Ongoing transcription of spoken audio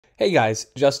Hey guys,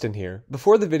 Justin here.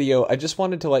 Before the video, I just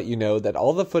wanted to let you know that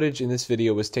all the footage in this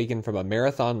video was taken from a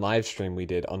marathon live stream we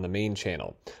did on the main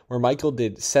channel, where Michael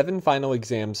did 7 final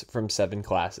exams from 7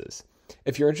 classes.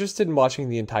 If you're interested in watching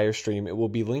the entire stream, it will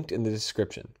be linked in the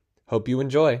description. Hope you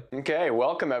enjoy. Okay,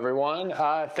 welcome everyone.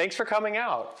 Thanks for coming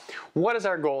out. What is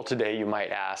our goal today, you might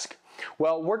ask?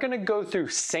 Well, we're going to go through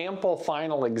sample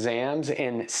final exams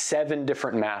in 7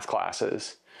 different math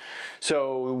classes.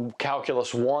 So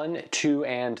calculus 1, 2,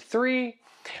 and 3,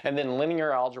 and then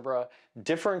linear algebra,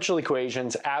 differential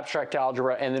equations, abstract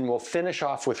algebra, and then we'll finish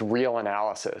off with real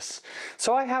analysis.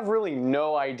 So I have really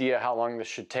no idea how long this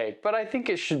should take, but I think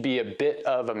it should be a bit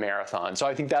of a marathon. So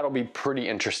I think that'll be pretty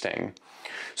interesting.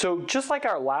 So just like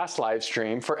our last live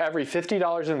stream, for every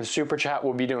 $50 in the super chat,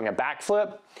 we'll be doing a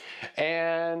backflip,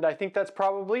 and I think that's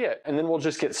probably it. And then we'll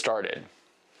just get started.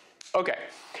 Okay,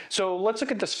 so let's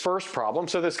look at this first problem.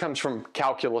 So this comes from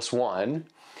calculus 1,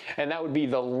 and that would be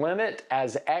the limit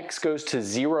as x goes to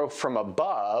 0 from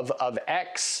above of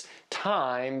x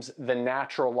times the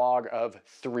natural log of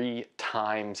 3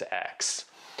 times x.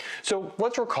 So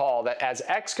let's recall that as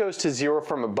x goes to 0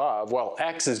 from above, well,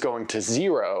 x is going to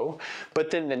 0, but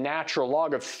then the natural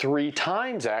log of 3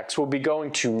 times x will be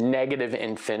going to negative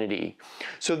infinity.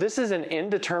 So this is an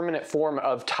indeterminate form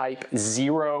of type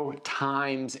 0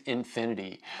 times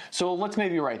infinity. So let's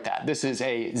maybe write that. This is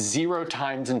a 0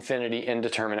 times infinity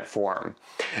indeterminate form.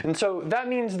 And so that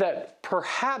means that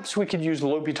perhaps we could use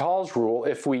L'Hopital's rule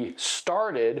if we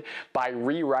started by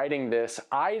rewriting this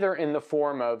either in the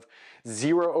form of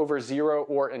 0 over 0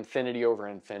 or infinity over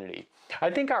infinity. I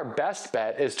think our best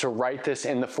bet is to write this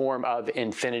in the form of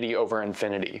infinity over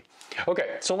infinity.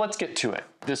 Okay, so let's get to it.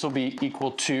 This will be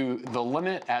equal to the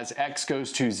limit as x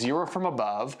goes to 0 from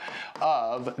above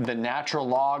of the natural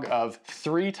log of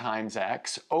 3 times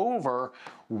x over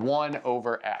 1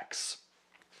 over x.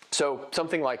 So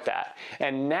something like that.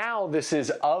 And now this is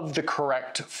of the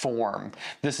correct form.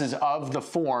 This is of the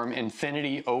form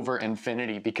infinity over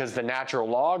infinity because the natural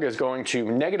log is going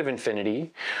to negative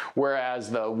infinity,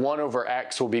 whereas the 1 over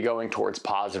x will be going towards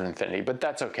positive infinity, but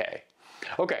that's okay.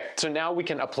 Okay, so now we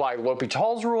can apply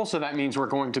L'Hopital's rule, so that means we're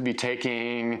going to be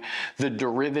taking the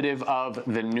derivative of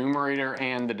the numerator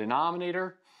and the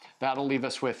denominator. That'll leave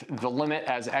us with the limit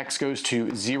as x goes to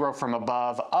 0 from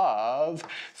above of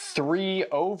 3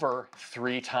 over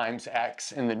 3 times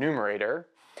x in the numerator.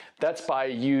 That's by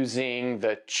using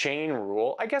the chain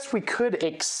rule. I guess we could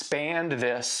expand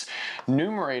this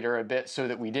numerator a bit so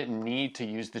that we didn't need to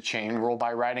use the chain rule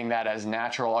by writing that as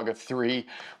natural log of 3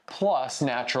 plus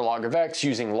natural log of x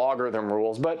using logarithm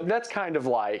rules, but that's kind of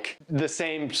like the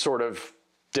same sort of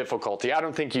difficulty. I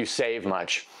don't think you save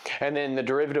much. And then the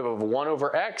derivative of 1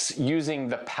 over x using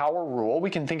the power rule, we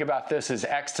can think about this as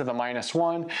x to the minus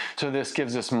 1. So this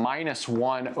gives us minus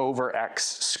 1 over x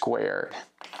squared.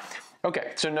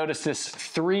 Okay, so notice this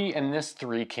 3 and this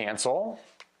 3 cancel.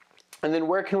 And then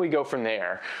where can we go from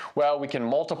there? Well, we can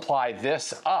multiply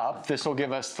this up. This will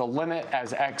give us the limit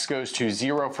as x goes to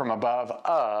 0 from above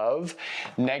of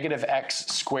negative x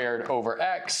squared over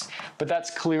x, but that's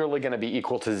clearly going to be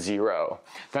equal to 0.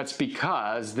 That's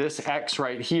because this x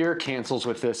right here cancels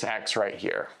with this x right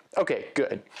here. Okay,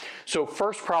 good. So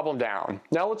first problem down.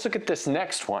 Now let's look at this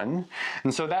next one.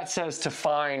 And so that says to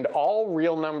find all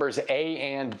real numbers a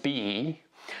and b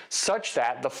such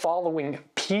that the following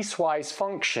piecewise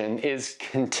function is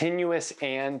continuous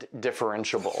and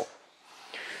differentiable.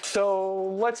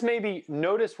 So let's maybe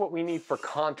notice what we need for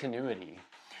continuity.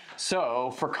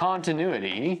 So for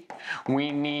continuity,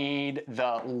 we need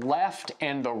the left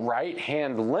and the right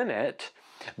hand limit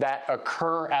that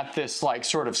occur at this like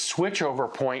sort of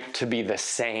switchover point to be the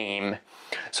same.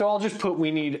 So I'll just put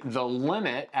we need the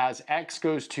limit as x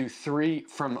goes to 3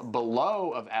 from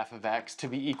below of f of x to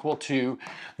be equal to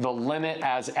the limit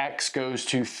as x goes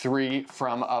to 3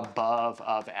 from above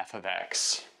of f of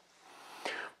x.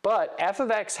 But f of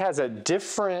x has a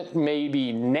different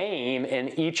maybe name in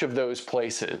each of those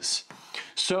places.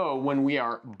 So when we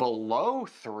are below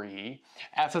 3,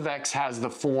 f of x has the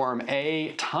form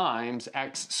a times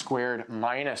x squared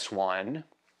minus 1,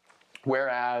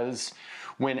 whereas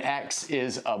when x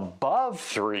is above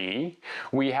 3,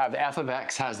 we have f of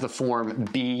x has the form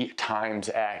b times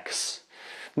x.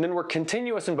 And then we're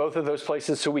continuous in both of those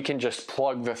places, so we can just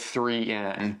plug the 3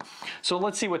 in. So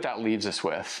let's see what that leaves us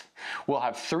with. We'll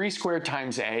have 3 squared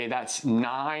times a, that's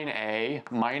 9a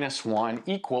minus 1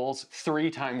 equals 3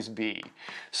 times b.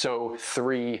 So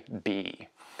 3b.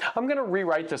 I'm going to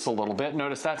rewrite this a little bit.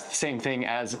 Notice that's the same thing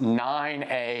as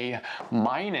 9a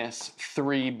minus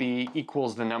 3b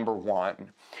equals the number 1.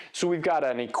 So we've got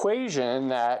an equation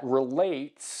that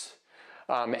relates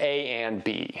a and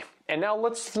b. and now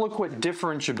let's look what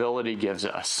differentiability gives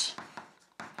us.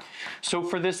 So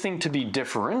for this thing to be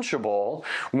differentiable,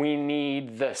 we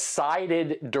need the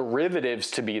sided derivatives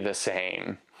to be the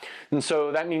same. And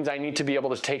so that means I need to be able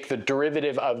to take the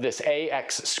derivative of this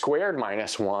ax squared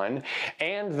minus 1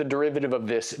 and the derivative of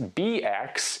this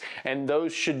bx, and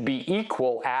those should be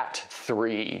equal at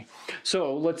 3.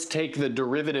 So let's take the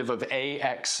derivative of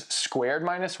ax squared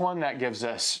minus 1. That gives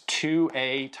us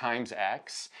 2a times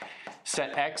x.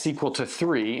 Set x equal to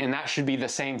 3, and that should be the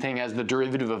same thing as the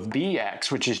derivative of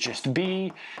bx, which is just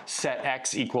b. Set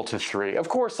x equal to 3. Of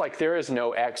course, like, there is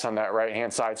no x on that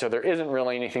right-hand side, so there isn't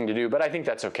really anything to do, but I think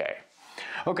that's okay.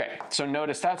 Okay, so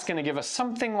notice that's going to give us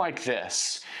something like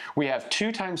this. We have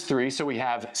 2 times 3, so we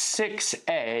have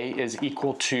 6a is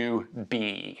equal to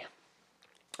b.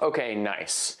 Okay,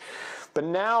 nice. But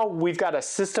now we've got a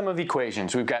system of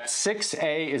equations. We've got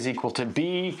 6a is equal to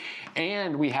b,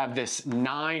 and we have this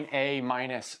 9a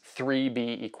minus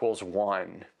 3b equals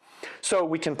 1. So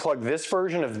we can plug this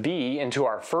version of b into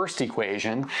our first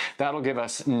equation. That'll give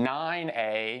us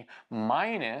 9a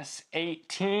minus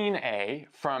 18a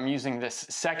from using this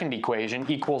second equation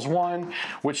equals 1,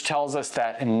 which tells us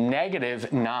that negative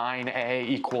 9a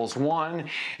equals 1.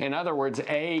 In other words,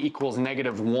 a equals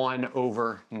negative 1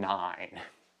 over 9.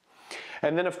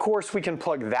 And then of course we can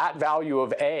plug that value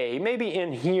of a maybe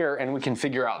in here and we can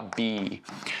figure out b.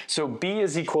 So b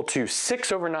is equal to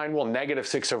 6 over 9, well, negative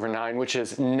 6 over 9, which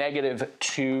is negative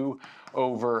 2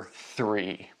 over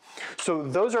 3. So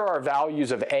those are our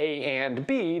values of a and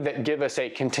b that give us a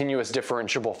continuous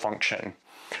differentiable function.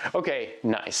 Okay,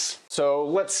 nice. So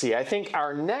let's see, I think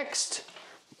our next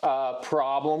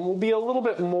problem will be a little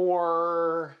bit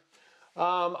more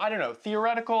I don't know,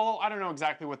 theoretical. I don't know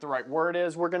exactly what the right word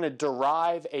is. We're going to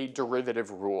derive a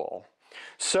derivative rule.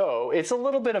 So it's a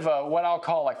little bit of a, what I'll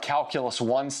call a calculus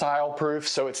 1 style proof.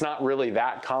 So it's not really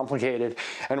that complicated,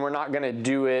 and we're not going to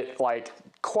do it like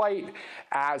quite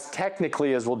as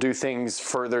technically as we'll do things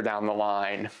further down the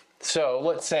line. So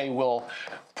let's say we'll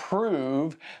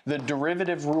prove the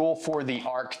derivative rule for the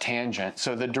arctangent.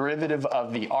 So the derivative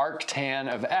of the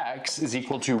arctan of x is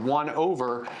equal to 1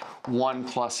 over 1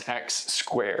 plus x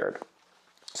squared.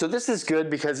 So this is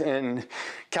good because in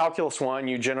calculus 1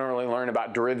 you generally learn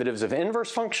about derivatives of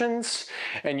inverse functions,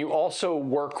 and you also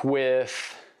work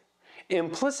with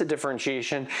implicit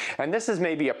differentiation, and this is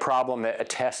maybe a problem that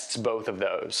attests both of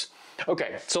those.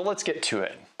 Okay, so let's get to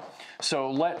it.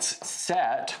 So let's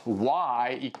set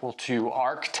y equal to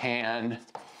arctan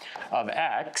of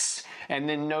x, and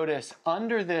then notice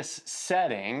under this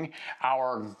setting,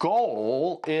 our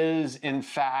goal is in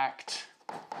fact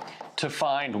to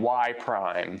find y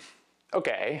prime.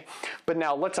 Okay, but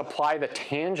now let's apply the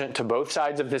tangent to both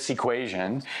sides of this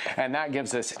equation, and that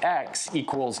gives us x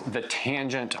equals the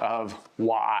tangent of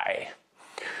y.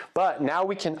 But now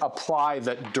we can apply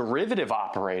the derivative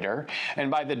operator,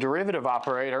 and by the derivative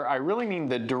operator, I really mean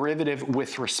the derivative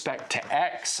with respect to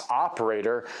x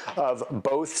operator of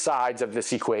both sides of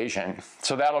this equation.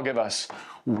 So that'll give us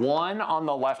 1 on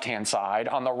the left-hand side.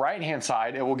 On the right-hand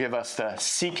side, it will give us the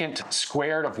secant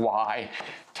squared of y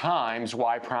times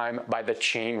y prime by the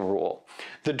chain rule.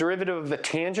 The derivative of the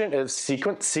tangent is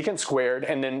secant squared,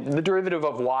 and then the derivative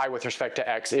of y with respect to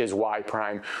x is y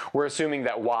prime. We're assuming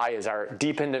that y is our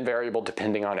dependent variable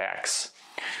depending on x.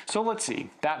 So let's see,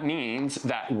 that means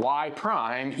that y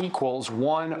prime equals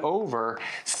 1 over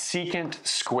secant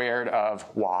squared of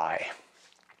y.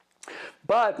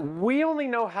 But we only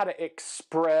know how to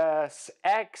express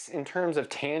x in terms of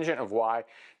tangent of y,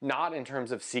 not in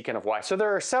terms of secant of y. So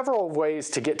there are several ways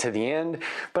to get to the end,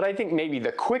 but I think maybe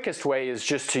the quickest way is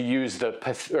just to use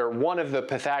one of the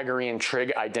Pythagorean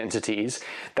trig identities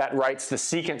that writes the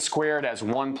secant squared as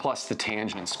 1 plus the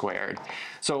tangent squared.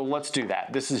 So let's do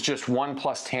that. This is just 1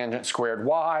 plus tangent squared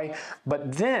y,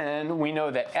 but then we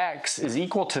know that x is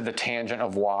equal to the tangent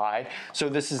of y, so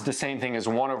this is the same thing as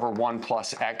 1 over 1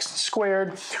 plus x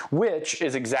squared, which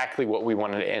is exactly what we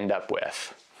wanted to end up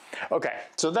with. Okay,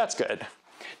 so that's good.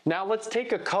 Now let's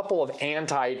take a couple of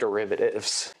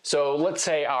antiderivatives. So let's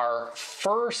say our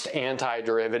first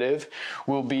antiderivative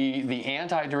will be the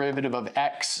antiderivative of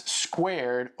x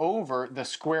squared over the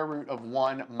square root of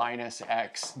 1 minus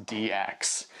x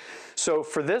dx. So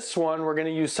for this one, we're going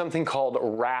to use something called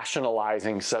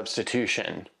rationalizing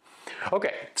substitution.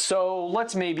 Okay, so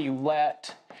let's maybe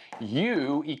let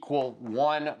u equal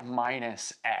 1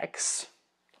 minus x.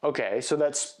 Okay, so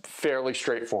that's fairly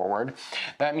straightforward.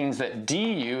 That means that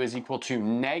du is equal to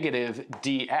negative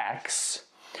dx,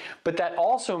 but that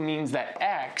also means that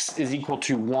x is equal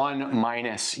to 1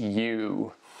 minus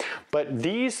u. But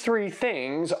these three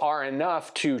things are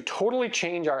enough to totally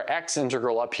change our x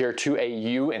integral up here to a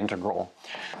u integral.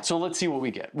 So let's see what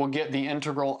we get. We'll get the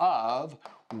integral of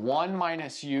 1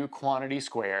 minus u quantity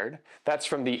squared, that's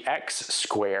from the x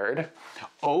squared,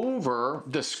 over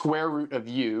the square root of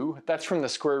u, that's from the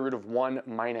square root of 1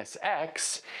 minus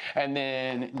x, and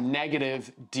then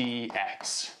negative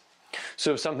dx.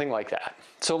 So something like that.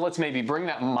 So let's maybe bring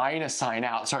that minus sign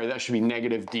out. Sorry, that should be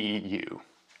negative du.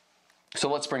 So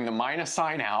let's bring the minus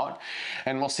sign out,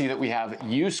 and we'll see that we have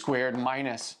u squared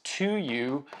minus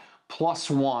 2u plus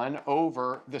 1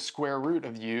 over the square root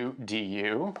of u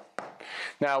du.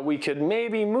 Now we could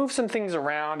maybe move some things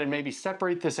around and maybe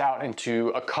separate this out into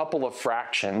a couple of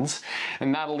fractions,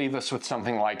 and that'll leave us with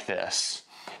something like this.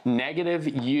 Negative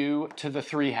u to the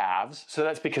 3/2, so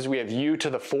that's because we have u to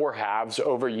the 4/2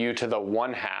 over u to the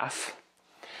 1/2.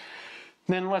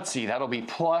 Then let's see, that'll be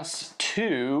plus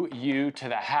 2u to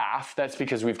the 1/2, that's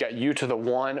because we've got u to the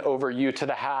 1 over u to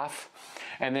the 1/2,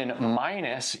 and then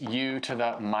minus u to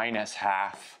the minus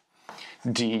 1/2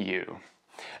 du.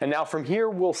 And now from here,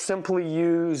 we'll simply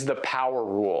use the power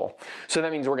rule. So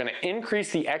that means we're going to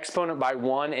increase the exponent by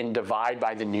 1 and divide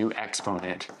by the new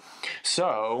exponent.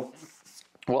 So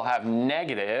we'll have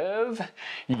negative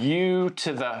u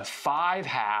to the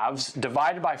 5/2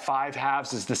 divided by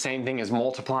 5/2 is the same thing as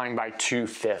multiplying by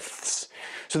 2/5.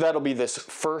 So that'll be this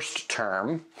first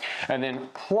term, and then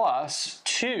plus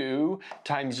 2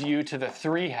 times u to the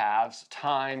 3/2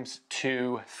 times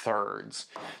 2/3.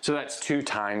 So that's 2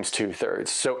 times 2/3.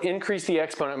 So increase the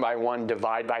exponent by 1,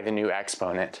 divide by the new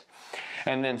exponent.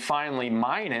 And then finally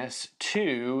minus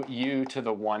 2u to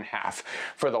the 1/2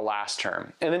 for the last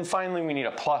term. And then finally we need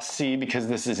a plus c because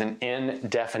this is an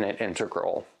indefinite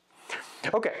integral.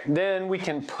 Okay, then we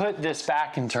can put this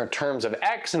back into terms of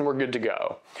x and we're good to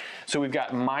go. So we've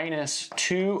got minus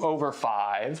 2 over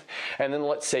 5, and then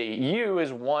let's say u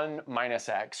is 1 minus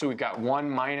x, so we've got 1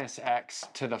 minus x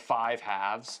to the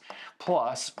 5/2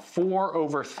 plus 4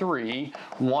 over 3,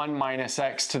 1 minus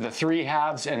x to the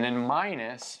 3/2, and then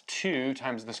minus 2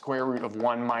 times the square root of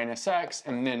 1 minus x,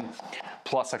 and then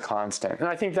plus a constant. And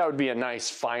I think that would be a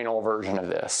nice final version of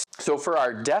this. So for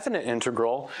our definite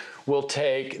integral, we'll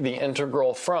take the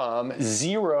integral from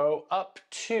 0 up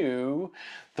to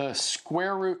the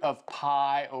square root of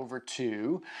pi over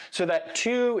 2. So that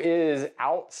 2 is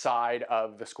outside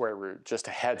of the square root, just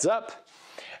a heads up.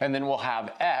 And then we'll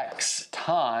have x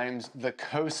times the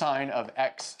cosine of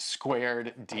x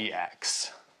squared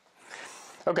dx.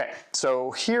 Okay,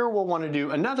 so here we'll want to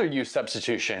do another u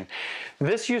substitution.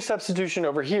 This u substitution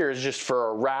over here is just for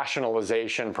a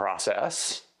rationalization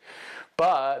process.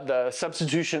 But the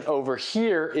substitution over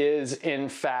here is, in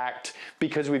fact,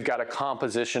 because we've got a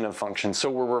composition of functions, so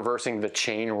we're reversing the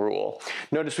chain rule.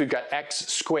 Notice we've got x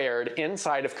squared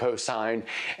inside of cosine,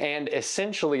 and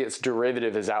essentially its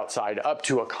derivative is outside up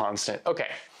to a constant.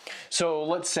 Okay, so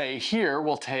let's say here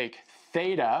we'll take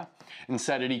theta and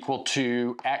set it equal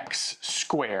to x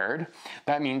squared.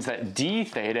 That means that d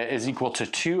theta is equal to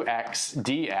 2x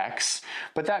dx,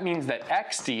 but that means that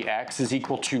x dx is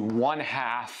equal to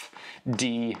 1/2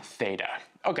 d theta.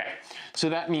 Okay, so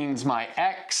that means my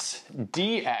x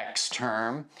dx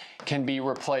term can be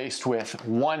replaced with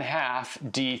 1/2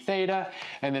 d theta,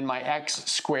 and then my x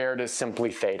squared is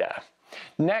simply theta.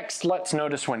 Next, let's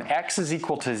notice when x is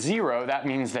equal to 0, that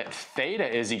means that theta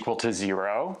is equal to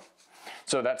 0.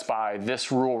 So that's by this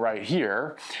rule right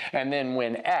here. And then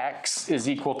when x is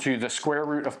equal to the square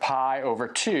root of pi over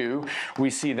 2, we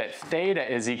see that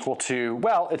theta is equal to,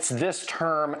 well, it's this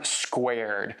term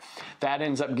squared. That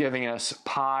ends up giving us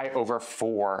pi over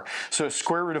 4. So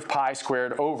square root of pi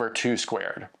squared over 2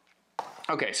 squared.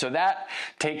 Okay, so that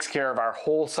takes care of our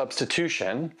whole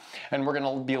substitution, and we're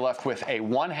going to be left with a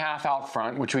 1/2 out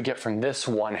front, which we get from this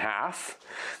 1/2.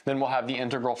 Then we'll have the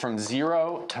integral from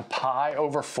 0 to pi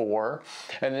over 4,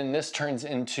 and then this turns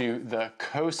into the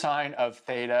cosine of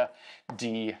theta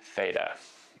d theta.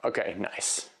 Okay,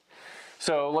 nice.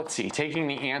 So let's see, taking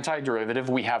the antiderivative,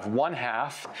 we have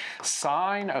 1/2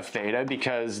 sine of theta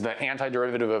because the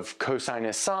antiderivative of cosine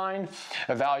is sine,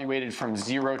 evaluated from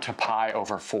 0 to pi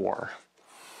over 4.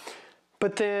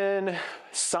 But then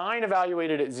sine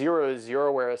evaluated at 0 is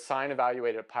 0, whereas sine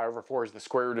evaluated at pi over 4 is the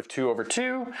square root of 2 over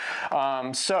 2.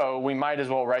 So we might as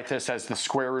well write this as the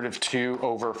square root of 2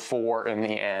 over 4 in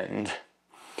the end.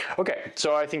 Okay,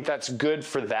 so I think that's good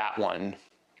for that one.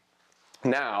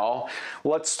 Now,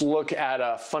 let's look at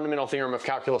a fundamental theorem of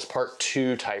calculus part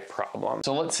 2 type problem.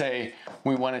 So let's say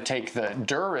we want to take the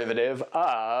derivative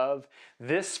of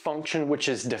this function which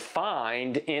is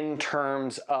defined in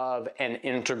terms of an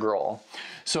integral.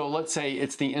 So let's say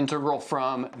it's the integral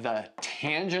from the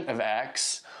tangent of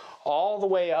x all the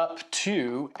way up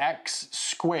to x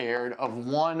squared of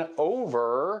 1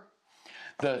 over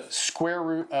the square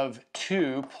root of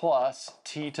 2 plus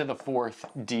t to the 4th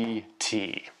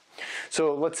dt.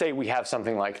 So let's say we have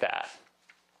something like that.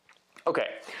 Okay,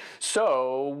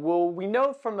 so we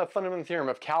know from the fundamental theorem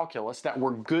of calculus that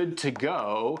we're good to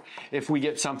go if we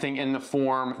get something in the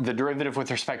form the derivative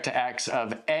with respect to x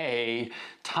of a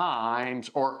times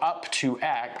or up to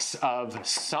x of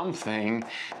something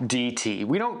dt.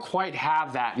 We don't quite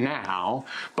have that now,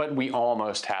 but we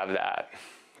almost have that.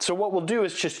 So what we'll do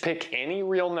is just pick any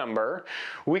real number.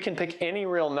 We can pick any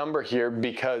real number here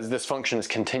because this function is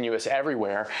continuous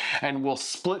everywhere, and we'll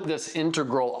split this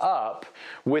integral up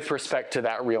with respect to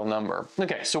that real number.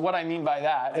 Okay, so what I mean by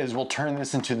that is we'll turn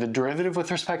this into the derivative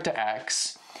with respect to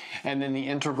x, and then the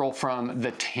integral from the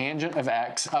tangent of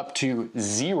x up to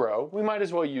 0, we might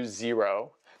as well use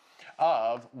 0,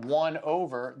 of 1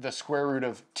 over the square root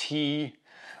of t,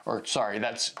 or sorry,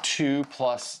 that's 2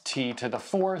 plus t to the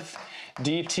 4th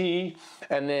dt,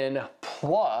 and then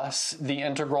plus the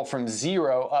integral from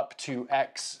 0 up to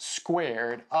x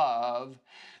squared of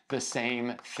the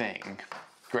same thing.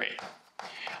 Great.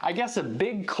 I guess a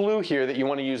big clue here that you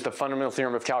want to use the fundamental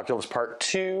theorem of calculus part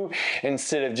 2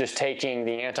 instead of just taking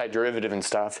the antiderivative and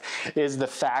stuff is the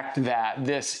fact that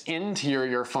this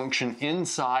interior function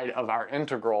inside of our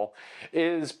integral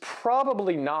is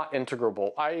probably not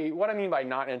integrable. What I mean by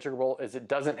not integrable is it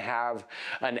doesn't have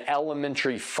an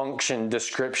elementary function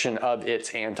description of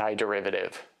its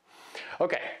antiderivative.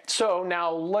 Okay, so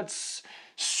now let's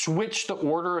switch the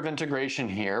order of integration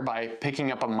here by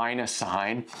picking up a minus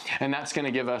sign, and that's going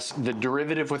to give us the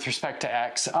derivative with respect to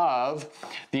x of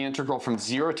the integral from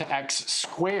 0 to x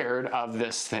squared of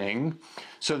this thing,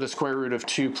 so the square root of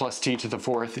 2 plus t to the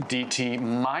 4th dt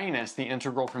minus the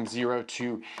integral from 0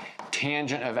 to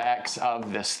tangent of x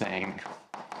of this thing.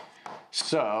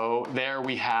 So there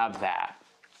we have that.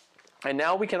 And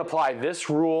now we can apply this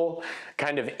rule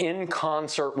kind of in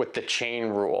concert with the chain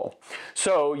rule.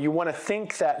 So you want to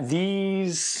think that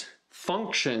these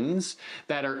functions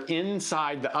that are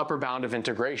inside the upper bound of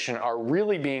integration are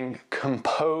really being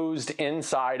composed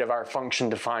inside of our function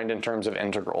defined in terms of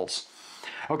integrals.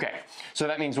 Okay, so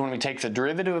that means when we take the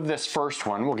derivative of this first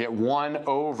one, we'll get 1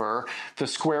 over the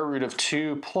square root of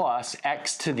 2 plus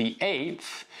x to the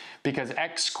 8th, because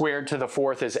x squared to the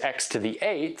 4th is x to the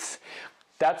 8th.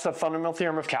 That's the fundamental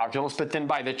theorem of calculus, but then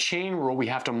by the chain rule, we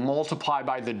have to multiply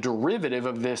by the derivative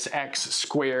of this x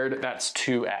squared, that's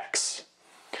 2x.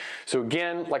 So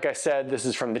again, like I said, this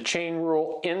is from the chain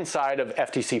rule inside of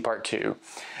FTC part 2.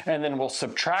 And then we'll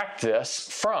subtract this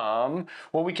from,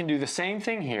 well, we can do the same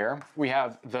thing here. We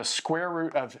have the square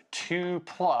root of 2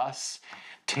 plus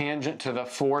tangent to the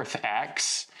 4th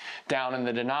x down in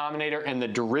the denominator, and the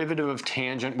derivative of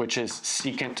tangent, which is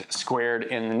secant squared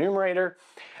in the numerator.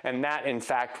 And that, in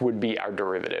fact, would be our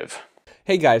derivative.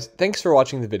 Hey guys, thanks for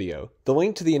watching the video. The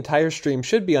link to the entire stream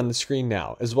should be on the screen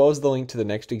now, as well as the link to the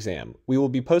next exam. We will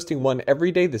be posting one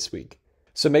every day this week,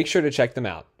 so make sure to check them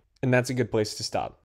out. And that's a good place to stop.